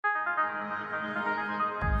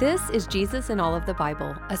This is Jesus in All of the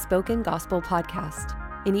Bible, a spoken gospel podcast.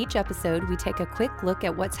 In each episode, we take a quick look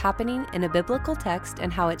at what's happening in a biblical text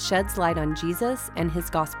and how it sheds light on Jesus and his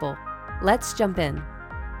gospel. Let's jump in.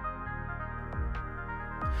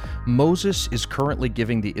 Moses is currently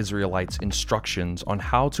giving the Israelites instructions on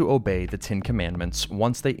how to obey the Ten Commandments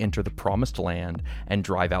once they enter the Promised Land and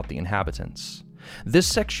drive out the inhabitants. This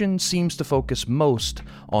section seems to focus most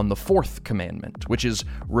on the fourth commandment, which is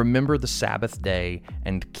remember the Sabbath day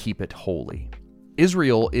and keep it holy.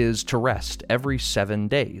 Israel is to rest every 7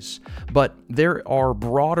 days, but there are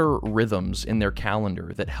broader rhythms in their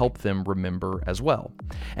calendar that help them remember as well.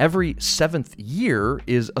 Every 7th year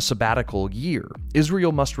is a sabbatical year.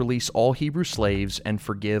 Israel must release all Hebrew slaves and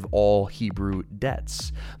forgive all Hebrew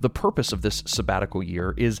debts. The purpose of this sabbatical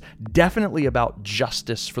year is definitely about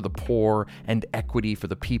justice for the poor and equity for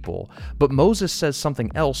the people, but Moses says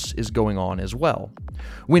something else is going on as well.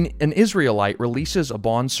 When an Israelite releases a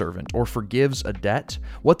bondservant or forgives a debt,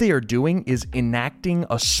 what they are doing is enacting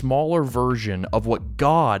a smaller version of what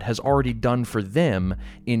God has already done for them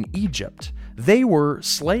in Egypt. They were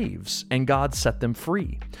slaves, and God set them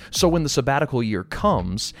free. So when the sabbatical year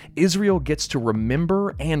comes, Israel gets to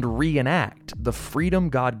remember and reenact the freedom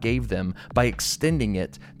God gave them by extending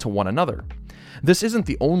it to one another. This isn't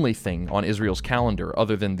the only thing on Israel's calendar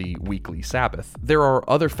other than the weekly Sabbath. There are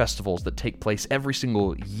other festivals that take place every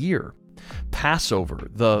single year. Passover,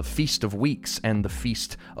 the Feast of Weeks, and the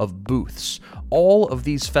Feast of Booths. All of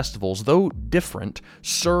these festivals, though different,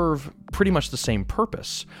 serve pretty much the same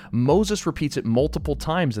purpose. Moses repeats it multiple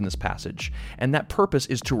times in this passage, and that purpose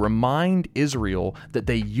is to remind Israel that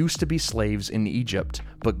they used to be slaves in Egypt,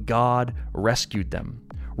 but God rescued them.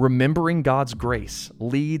 Remembering God's grace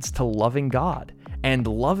leads to loving God, and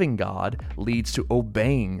loving God leads to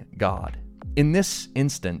obeying God. In this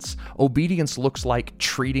instance, obedience looks like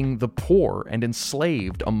treating the poor and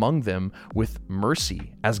enslaved among them with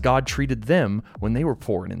mercy, as God treated them when they were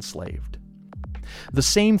poor and enslaved. The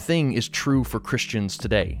same thing is true for Christians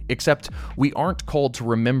today, except we aren't called to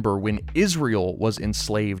remember when Israel was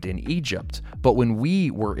enslaved in Egypt, but when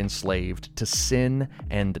we were enslaved to sin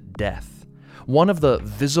and death. One of the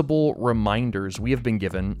visible reminders we have been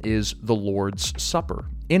given is the Lord's Supper.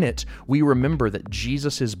 In it, we remember that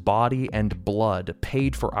Jesus' body and blood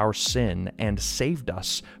paid for our sin and saved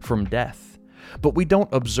us from death. But we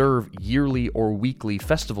don't observe yearly or weekly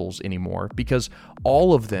festivals anymore because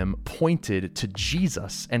all of them pointed to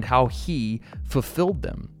Jesus and how he fulfilled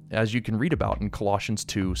them, as you can read about in Colossians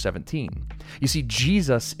 2:17. You see,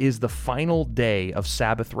 Jesus is the final day of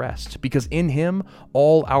Sabbath rest because in him,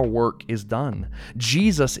 all our work is done.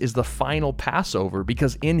 Jesus is the final Passover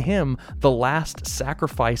because in him, the last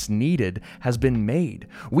sacrifice needed has been made.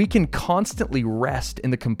 We can constantly rest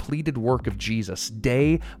in the completed work of Jesus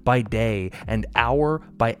day by day and hour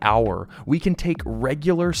by hour. We can take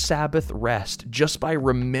regular Sabbath rest just by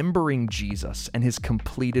remembering Jesus and his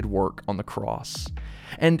completed work on the cross.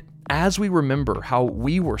 And as we remember how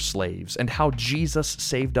we were slaves and how Jesus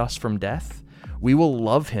saved us from death, we will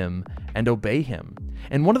love him and obey him.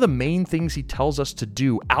 And one of the main things he tells us to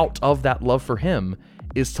do out of that love for him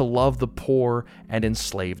is to love the poor and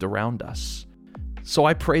enslaved around us. So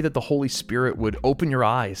I pray that the Holy Spirit would open your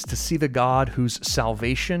eyes to see the God whose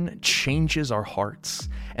salvation changes our hearts,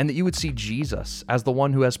 and that you would see Jesus as the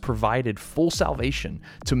one who has provided full salvation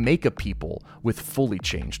to make a people with fully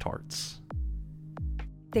changed hearts.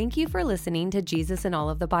 Thank you for listening to Jesus in All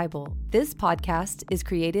of the Bible. This podcast is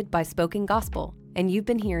created by Spoken Gospel, and you've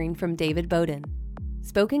been hearing from David Bowden.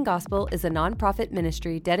 Spoken Gospel is a nonprofit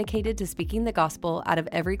ministry dedicated to speaking the gospel out of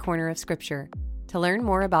every corner of Scripture. To learn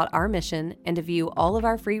more about our mission and to view all of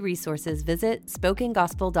our free resources, visit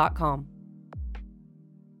spokengospel.com.